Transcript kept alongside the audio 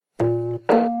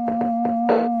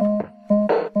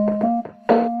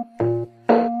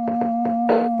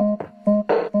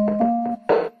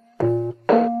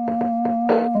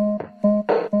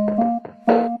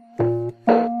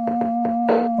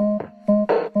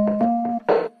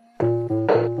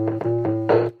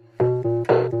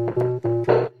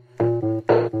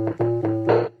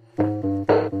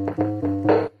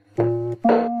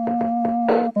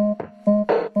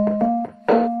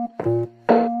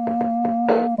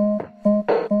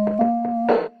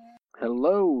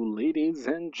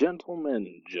and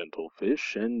gentlemen, gentle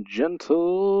fish and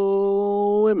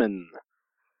gentle women,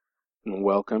 and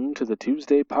welcome to the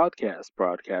Tuesday podcast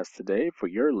broadcast today for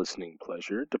your listening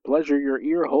pleasure, to pleasure your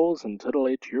ear holes and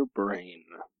titillate your brain.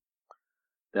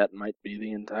 That might be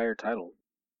the entire title.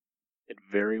 It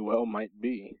very well might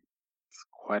be. It's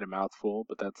quite a mouthful,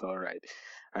 but that's alright.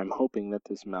 I'm hoping that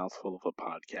this mouthful of a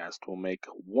podcast will make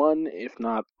one, if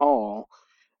not all,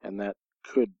 and that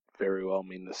could very well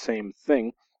mean the same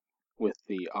thing with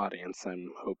the audience I'm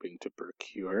hoping to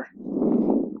procure.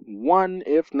 One,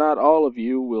 if not all of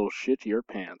you, will shit your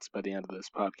pants by the end of this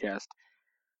podcast.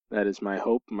 That is my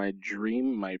hope, my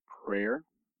dream, my prayer.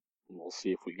 We'll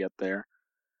see if we get there.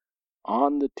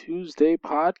 On the Tuesday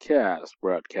podcast,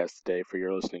 broadcast today for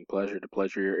your listening pleasure, to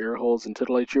pleasure your ear holes and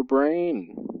titillate your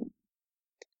brain.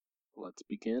 Let's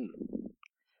begin.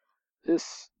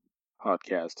 This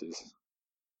podcast is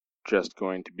just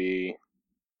going to be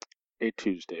a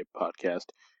Tuesday podcast.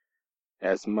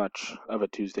 As much of a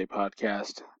Tuesday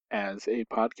podcast as a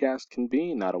podcast can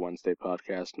be, not a Wednesday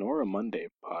podcast nor a Monday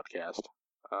podcast.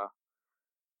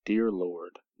 Dear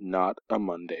Lord, not a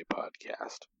Monday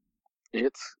podcast.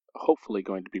 It's hopefully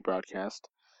going to be broadcast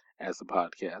as a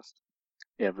podcast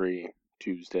every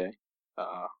Tuesday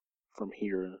from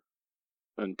here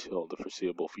until the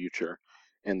foreseeable future,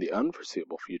 and the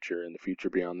unforeseeable future, and the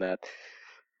future beyond that.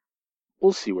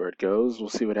 We'll see where it goes. We'll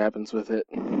see what happens with it.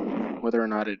 Whether or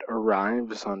not it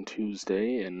arrives on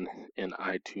Tuesday in an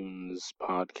iTunes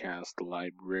podcast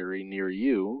library near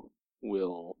you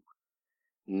will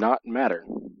not matter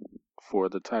for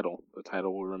the title. The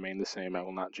title will remain the same. I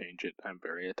will not change it. I'm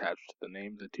very attached to the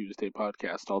name, the Tuesday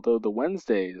podcast. Although the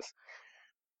Wednesdays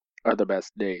are the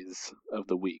best days of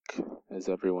the week. As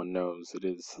everyone knows, it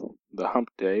is the hump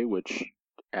day, which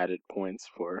added points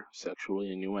for sexual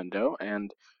innuendo,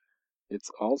 and it's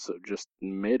also just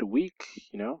midweek,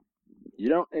 You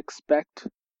don't expect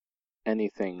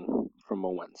anything from a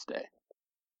Wednesday.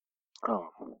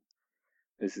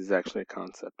 This is actually a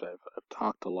concept I've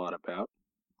talked a lot about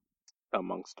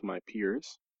amongst my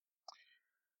peers.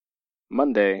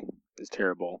 Monday is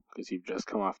terrible because you've just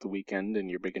come off the weekend and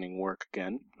you're beginning work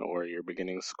again, or you're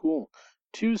beginning school.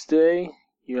 Tuesday,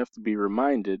 you have to be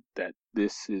reminded that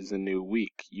this is a new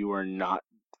week. You are not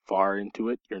far into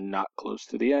it. You're not close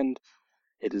to the end.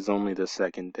 It is only the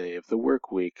second day of the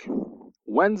work week.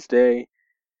 Wednesday,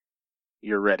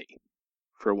 you're ready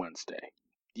for Wednesday.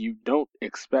 You don't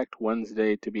expect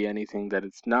Wednesday to be anything that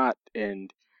it's not,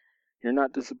 and you're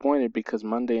not disappointed because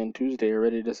Monday and Tuesday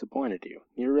already disappointed you.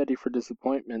 You're ready for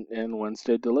disappointment, and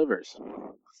Wednesday delivers.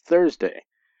 Thursday,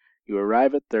 you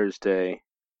arrive at Thursday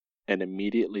and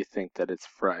immediately think that it's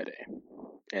Friday,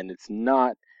 and it's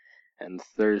not. And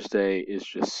Thursday is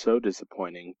just so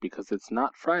disappointing because it's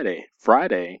not Friday.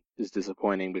 Friday is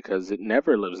disappointing because it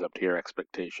never lives up to your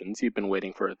expectations. You've been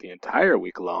waiting for it the entire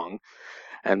week long.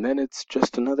 And then it's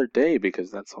just another day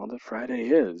because that's all that Friday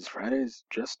is. Friday is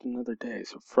just another day.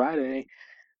 So Friday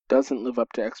doesn't live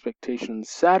up to expectations.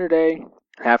 Saturday,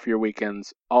 half your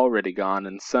weekend's already gone.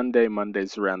 And Sunday,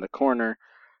 Monday's around the corner.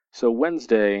 So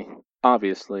Wednesday,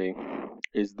 obviously,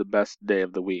 is the best day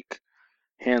of the week.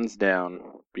 Hands down,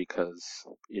 because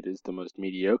it is the most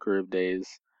mediocre of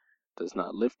days, does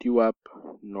not lift you up,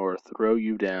 nor throw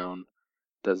you down,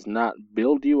 does not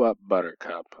build you up,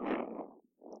 buttercup,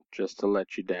 just to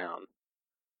let you down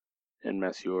and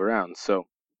mess you around. So,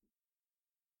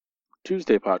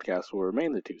 Tuesday podcast will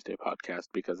remain the Tuesday podcast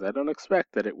because I don't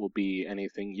expect that it will be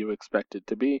anything you expect it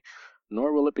to be,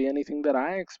 nor will it be anything that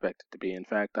I expect it to be. In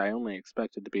fact, I only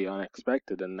expect it to be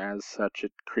unexpected, and as such,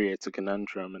 it creates a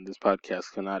conundrum, and this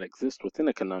podcast cannot exist within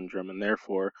a conundrum, and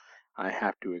therefore, I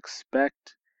have to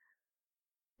expect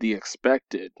the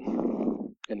expected,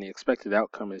 and the expected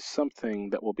outcome is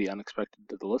something that will be unexpected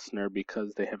to the listener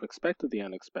because they have expected the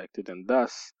unexpected, and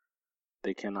thus,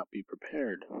 they cannot be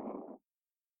prepared.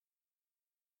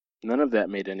 None of that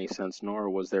made any sense, nor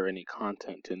was there any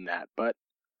content in that, but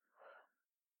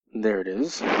there it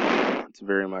is. It's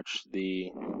very much the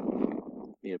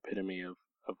epitome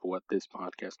of what this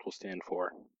podcast will stand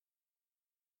for.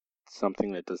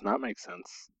 Something that does not make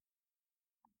sense,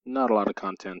 not a lot of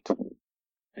content,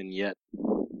 and yet,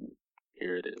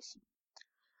 here it is.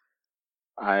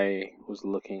 I was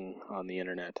looking on the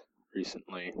internet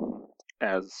recently,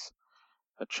 as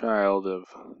a child of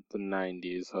the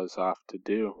 90s I was off to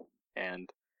do,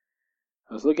 and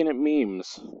I was looking at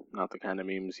memes, not the kind of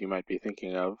memes you might be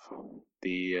thinking of,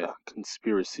 the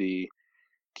conspiracy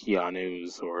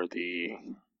Keanus, or the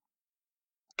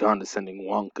condescending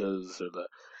Wonkas, or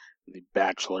the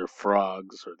bachelor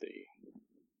frogs, or the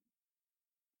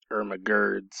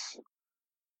Ermagirds.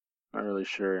 Not really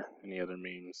sure any other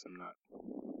memes. I'm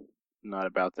not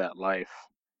about that life.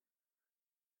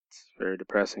 It's very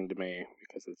depressing to me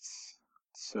because it's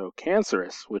so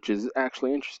cancerous, which is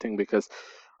actually interesting because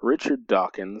Richard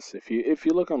Dawkins, if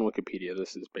you look on Wikipedia,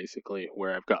 this is basically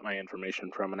where I've got my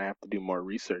information from, and I have to do more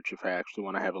research if I actually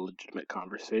want to have a legitimate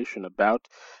conversation about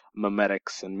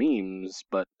memetics and memes,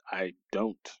 but I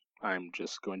don't. I'm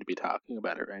just going to be talking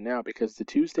about it right now because the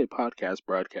Tuesday podcast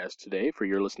broadcast today for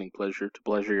your listening pleasure to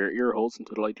pleasure your ear holes and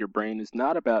to delight your brain is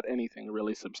not about anything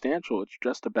really substantial. It's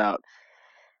just about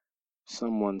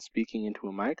someone speaking into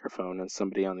a microphone and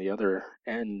somebody on the other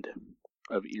end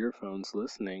of earphones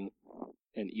listening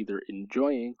and either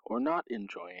enjoying or not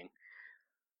enjoying.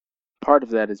 Part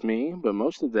of that is me, but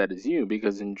most of that is you,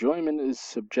 because enjoyment is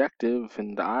subjective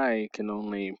and I can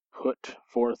only put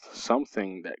forth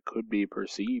something that could be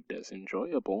perceived as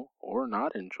enjoyable or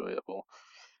not enjoyable.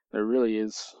 There really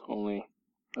is only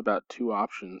about two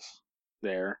options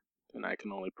there, and I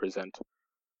can only present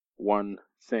one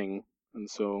thing, and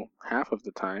so half of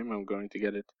the time I'm going to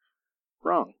get it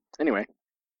wrong. Anyway,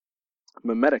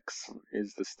 memetics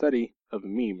is the study of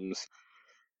memes,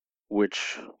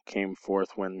 which came forth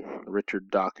when Richard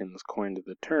Dawkins coined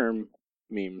the term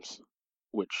memes,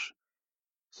 which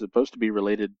is supposed to be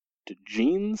related to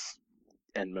genes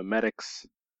and memetics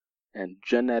and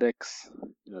genetics.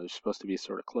 They're supposed to be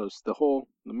sort of close. The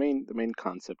main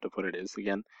concept of what it is,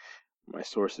 again, my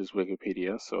source is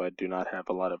Wikipedia, so I do not have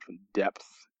a lot of depth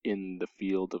in the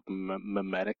field of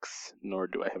memetics, nor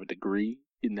do I have a degree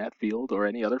in that field or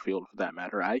any other field for that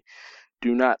matter. I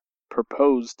do not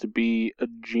propose to be a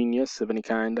genius of any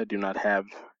kind. I do not have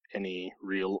any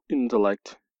real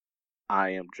intellect. I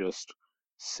am just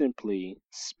simply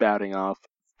spouting off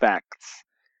facts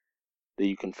that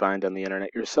you can find on the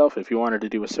internet yourself if you wanted to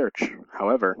do a search.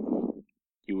 However,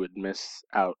 you would miss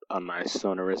out on my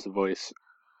sonorous voice.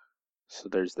 So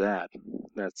there's that.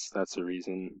 That's a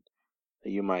reason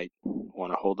that you might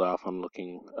want to hold off on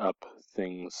looking up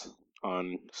things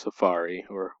on Safari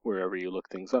or wherever you look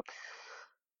things up.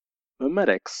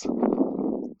 Memetics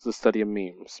is the study of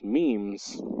memes.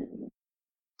 Memes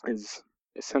is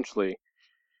essentially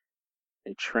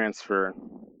a transfer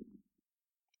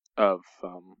of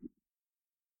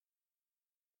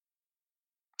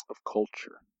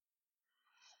culture.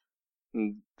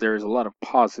 And there's a lot of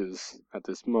pauses at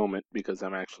this moment because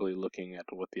I'm actually looking at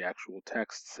what the actual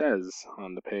text says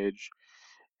on the page,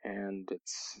 and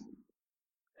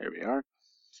there we are.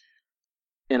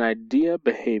 An idea,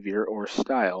 behavior, or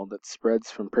style that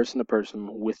spreads from person to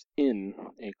person within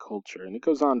a culture. And it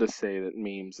goes on to say that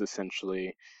memes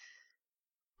essentially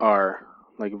are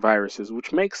like viruses,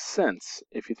 which makes sense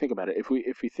if you think about it. If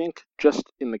we think just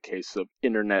in the case of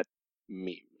internet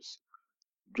memes,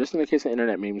 just in the case of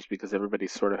internet memes, because everybody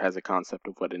sort of has a concept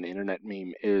of what an internet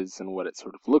meme is and what it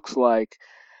sort of looks like,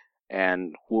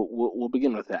 and we'll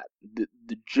begin with that.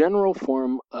 The general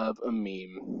form of a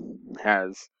meme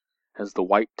has the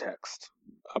white text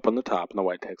up on the top and the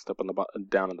white text up on the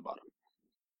down on the bottom.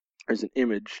 There's an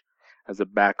image as a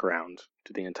background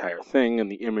to the entire thing,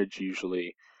 and the image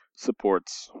usually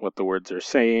supports what the words are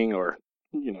saying, or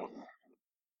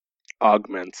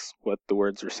augments what the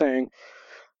words are saying,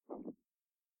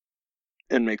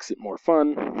 and makes it more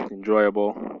fun,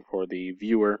 enjoyable for the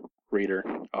viewer, reader,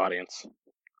 audience,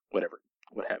 whatever,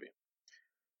 what have you.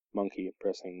 Monkey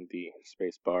pressing the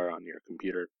space bar on your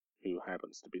computer who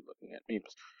happens to be looking at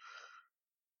memes.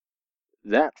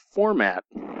 That format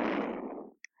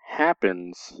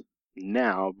happens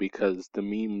now because the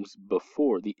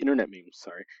internet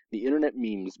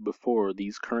memes before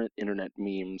these current internet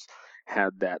memes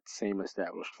had that same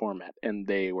established format, and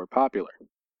they were popular.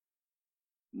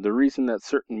 The reason that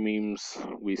certain memes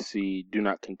we see do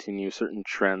not continue, certain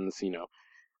trends,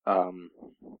 I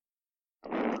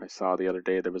saw the other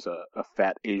day there was a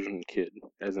fat Asian kid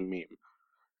as a meme.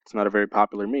 It's not a very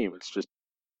popular meme. It's just,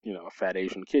 a fat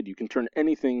Asian kid. You can turn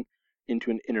anything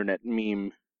into an internet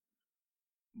meme,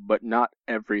 but not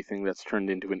everything that's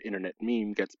turned into an internet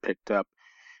meme gets picked up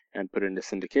and put into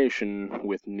syndication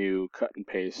with new cut and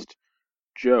paste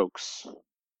jokes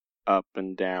up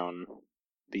and down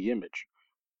the image.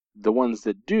 The ones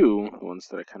that do, the ones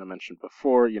that I kind of mentioned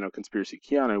before, Conspiracy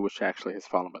Keanu, which actually has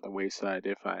fallen by the wayside,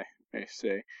 if I may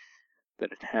say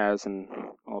that it has, and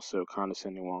also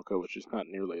Condescending Wonka, which is not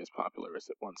nearly as popular as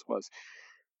it once was.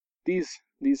 These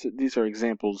are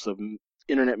examples of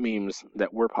internet memes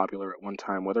that were popular at one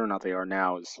time. Whether or not they are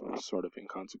now is sort of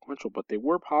inconsequential, but they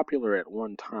were popular at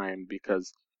one time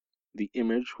because the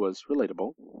image was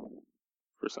relatable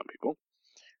for some people.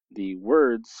 The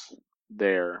words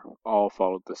there all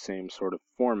followed the same sort of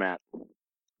format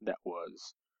that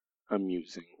was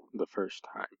amusing the first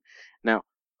time. Now,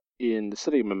 in the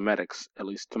study of memetics, at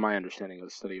least to my understanding of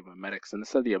the study of memetics, and the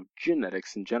study of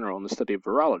genetics in general, and the study of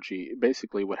virology,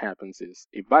 basically what happens is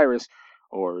a virus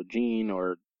or a gene,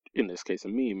 or in this case a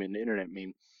meme, an internet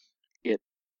meme, it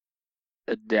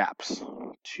adapts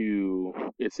to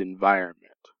its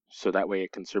environment so that way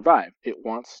it can survive. It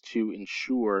wants to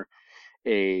ensure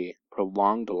a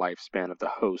prolonged lifespan of the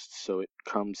host so it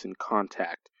comes in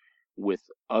contact with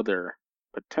other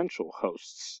potential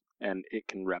hosts and it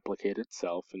can replicate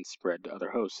itself and spread to other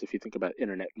hosts. If you think about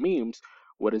internet memes,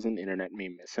 what is an internet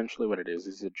meme? Essentially, what it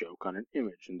is a joke on an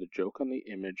image, and the joke on the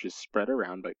image is spread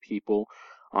around by people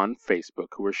on Facebook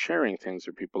who are sharing things,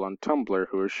 or people on Tumblr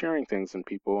who are sharing things, and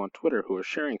people on Twitter who are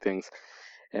sharing things,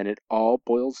 and it all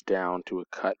boils down to a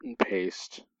cut and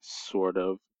paste sort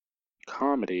of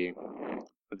comedy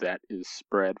that is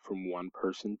spread from one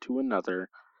person to another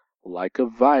like a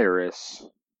virus.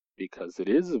 Because it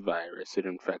is a virus, it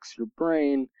infects your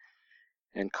brain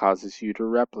and causes you to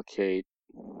replicate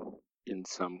in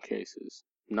some cases.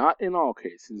 Not in all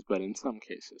cases, but in some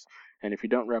cases. And if you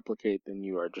don't replicate, then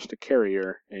you are just a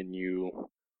carrier and you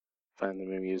find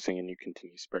them amusing and you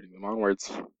continue spreading them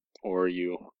onwards, or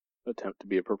you attempt to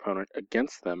be a proponent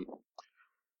against them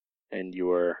and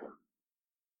you are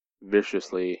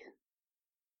viciously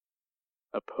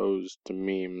opposed to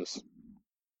memes,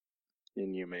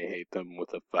 and you may hate them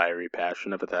with a fiery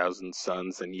passion of 1,000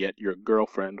 suns, and yet your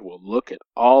girlfriend will look at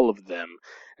all of them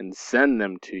and send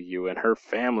them to you, and her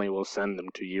family will send them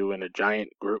to you in a giant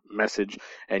group message,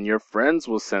 and your friends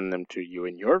will send them to you,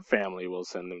 and your family will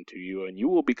send them to you, and you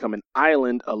will become an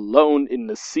island alone in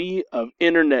the sea of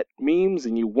internet memes,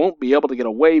 and you won't be able to get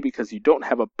away because you don't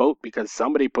have a boat because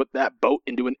somebody put that boat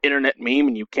into an internet meme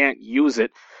and you can't use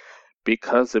it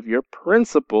because of your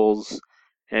principles,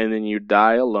 and then you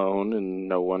die alone and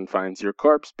no one finds your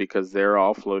corpse because they're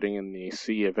all floating in the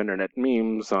sea of internet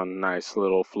memes on nice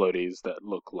little floaties that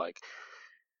look like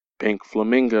pink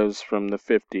flamingos from the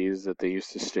 50s that they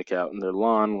used to stick out in their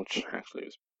lawn, which actually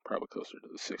was probably closer to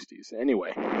the 60s.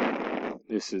 Anyway,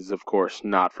 this is of course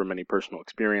not from any personal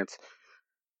experience.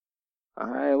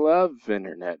 I love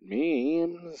internet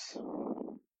memes.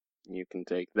 You can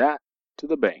take that to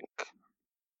the bank.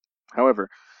 However,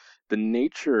 the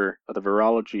nature of the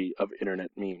virology of internet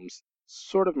memes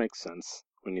sort of makes sense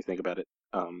when you think about it,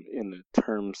 in the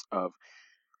terms of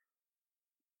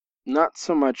not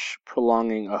so much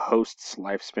prolonging a host's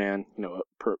lifespan,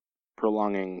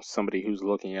 prolonging somebody who's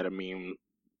looking at a meme,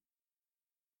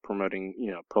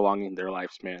 prolonging their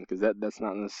lifespan, because that's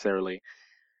not necessarily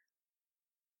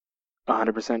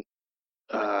 100%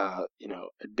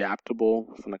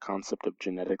 adaptable from the concept of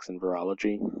genetics and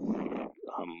virology.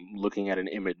 Looking at an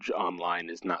image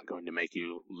online is not going to make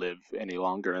you live any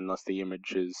longer unless the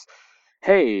image is,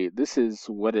 hey, this is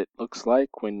what it looks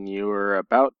like when you're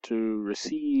about to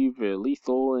receive a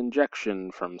lethal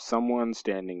injection from someone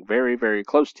standing very, very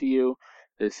close to you.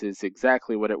 This is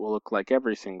exactly what it will look like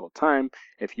every single time.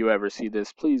 If you ever see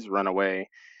this, please run away.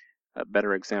 A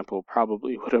better example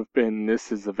probably would have been,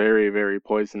 this is a very, very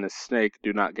poisonous snake.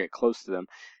 Do not get close to them.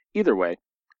 Either way,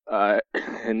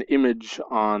 an image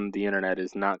on the internet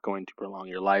is not going to prolong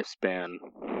your lifespan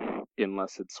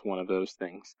unless it's one of those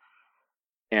things.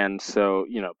 And so,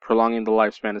 prolonging the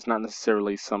lifespan is not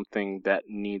necessarily something that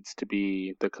needs to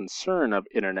be the concern of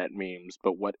internet memes,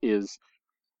 but what is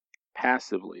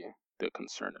passively the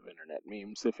concern of internet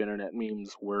memes. If internet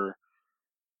memes were,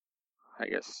 I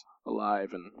guess,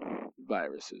 alive and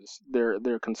viruses,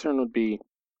 their concern would be,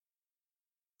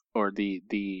 or the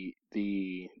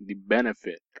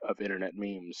benefit of internet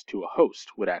memes to a host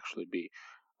would actually be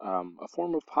a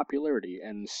form of popularity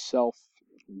and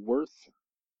self-worth,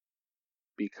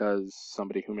 because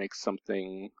somebody who makes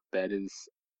something that is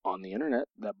on the internet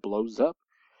that blows up,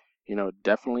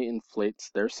 definitely inflates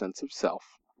their sense of self,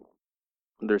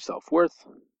 their self-worth,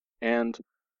 and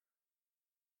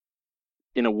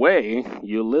in a way,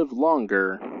 you live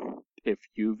longer if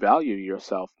you value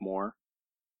yourself more.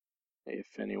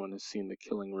 If anyone has seen The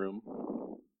Killing Room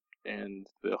and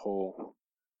the whole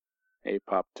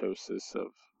apoptosis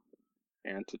of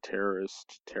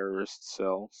terrorist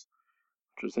cells,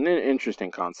 which was an interesting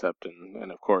concept,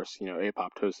 and of course,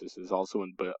 apoptosis is also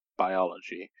in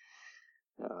biology.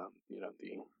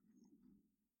 The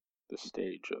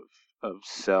stage of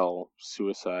cell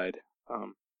suicide.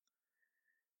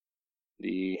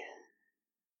 The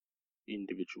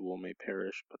individual may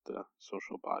perish, but the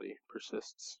social body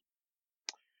persists.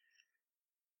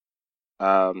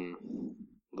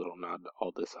 Little nod to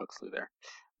Aldous Huxley there.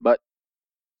 But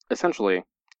essentially,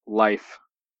 life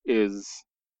is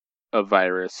a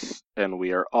virus, and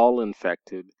we are all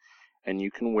infected, and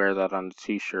you can wear that on a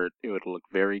t-shirt. It would look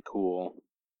very cool.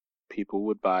 People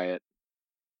would buy it,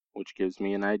 which gives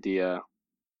me an idea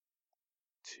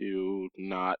to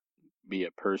not be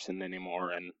a person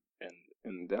anymore, and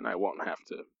then I won't have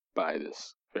to buy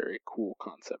this very cool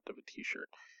concept of a t-shirt.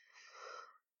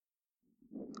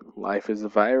 Life is a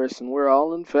virus and we're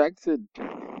all infected.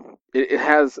 It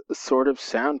has a sort of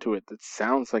sound to it that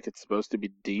sounds like it's supposed to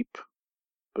be deep,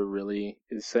 but really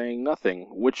is saying nothing,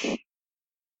 which,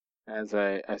 as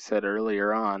I said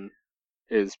earlier on,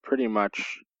 is pretty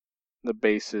much the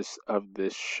basis of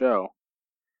this show.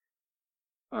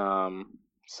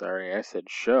 Sorry, I said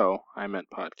show. I meant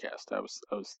podcast. I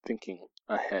was thinking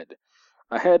ahead.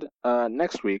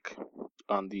 Next week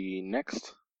on the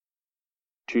next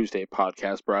Tuesday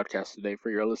podcast broadcast today for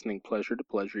your listening pleasure to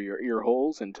pleasure your ear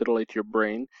holes and titillate your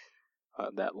brain.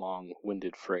 That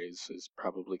long-winded phrase is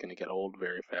probably going to get old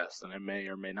very fast, and I may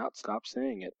or may not stop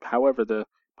saying it. However, the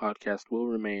podcast will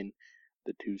remain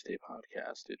the Tuesday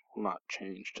podcast. It will not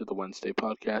change to the Wednesday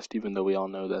podcast, even though we all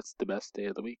know that's the best day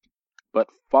of the week. But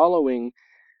following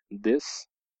this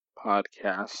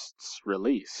podcast's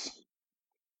release,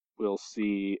 we'll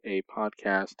see a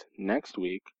podcast next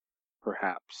week,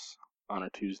 perhaps on a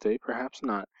Tuesday, perhaps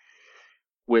not,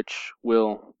 which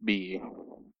will be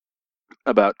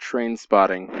about train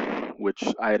spotting, which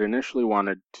I had initially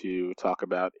wanted to talk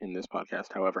about in this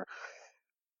podcast. However,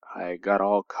 I got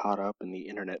all caught up in the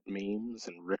internet memes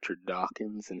and Richard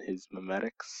Dawkins and his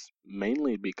memetics,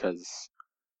 mainly because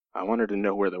I wanted to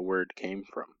know where the word came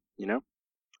from, you know?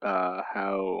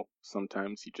 How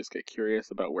sometimes you just get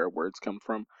curious about where words come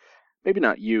from. Maybe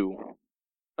not you,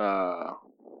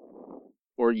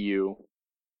 or you,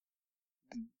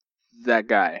 that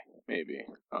guy, maybe.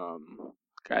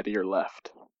 Guy to your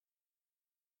left.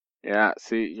 Yeah,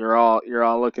 see, you're all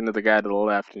looking to the guy to the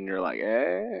left, and you're like,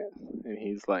 eh, and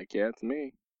he's like, yeah, it's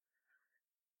me.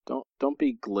 Don't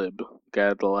be glib, guy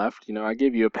to the left. You know, I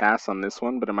gave you a pass on this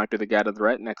one, but it might be the guy to the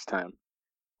right next time,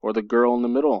 or the girl in the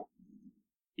middle.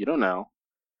 You don't know.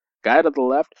 Guy to the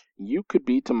left, you could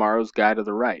be tomorrow's guy to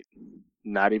the right,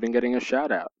 not even getting a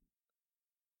shout out.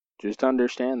 Just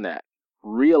understand that.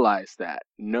 Realize that.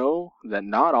 Know that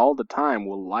not all the time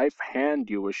will life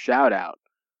hand you a shout out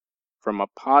from a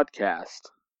podcast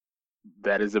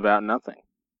that is about nothing.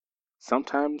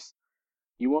 Sometimes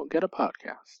you won't get a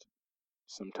podcast.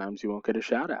 Sometimes you won't get a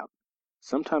shout out.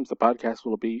 Sometimes the podcast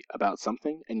will be about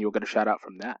something and you'll get a shout out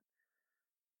from that.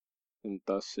 And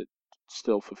thus it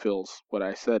still fulfills what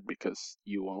I said, because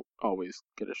you won't always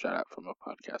get a shout out from a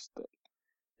podcast that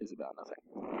is about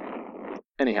nothing.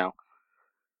 Anyhow,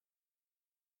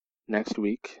 next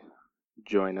week,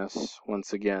 join us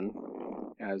once again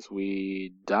as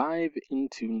we dive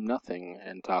into nothing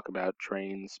and talk about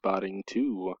Train Spotting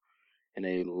 2 in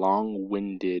a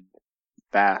long-winded,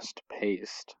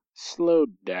 fast-paced,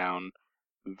 slowed down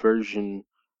version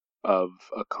of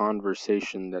a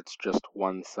conversation that's just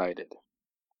one-sided.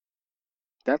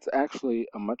 That's actually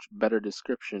a much better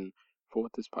description for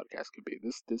what this podcast could be.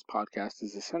 This podcast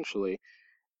is essentially,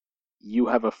 you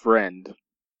have a friend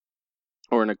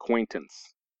or an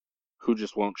acquaintance who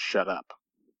just won't shut up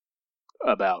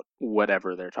about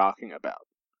whatever they're talking about.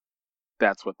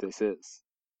 That's what this is.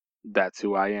 That's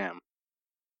who I am.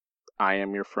 I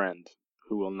am your friend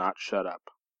who will not shut up.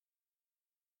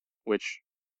 Which,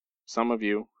 some of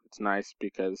you, it's nice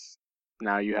because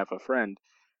now you have a friend.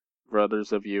 For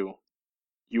others of you,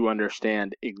 you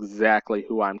understand exactly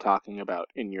who I'm talking about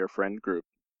in your friend group.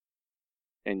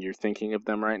 And you're thinking of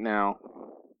them right now,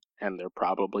 and they're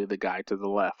probably the guy to the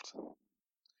left.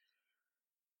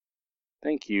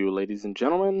 Thank you, ladies and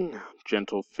gentlemen,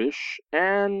 gentle fish,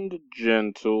 and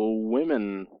gentle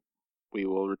women. We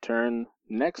will return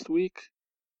next week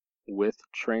with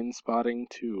Train Spotting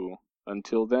 2.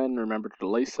 Until then, remember to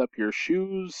lace up your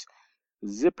shoes,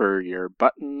 zipper your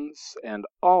buttons, and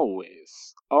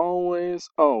always, always,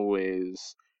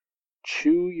 always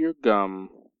chew your gum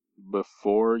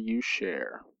before you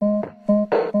share.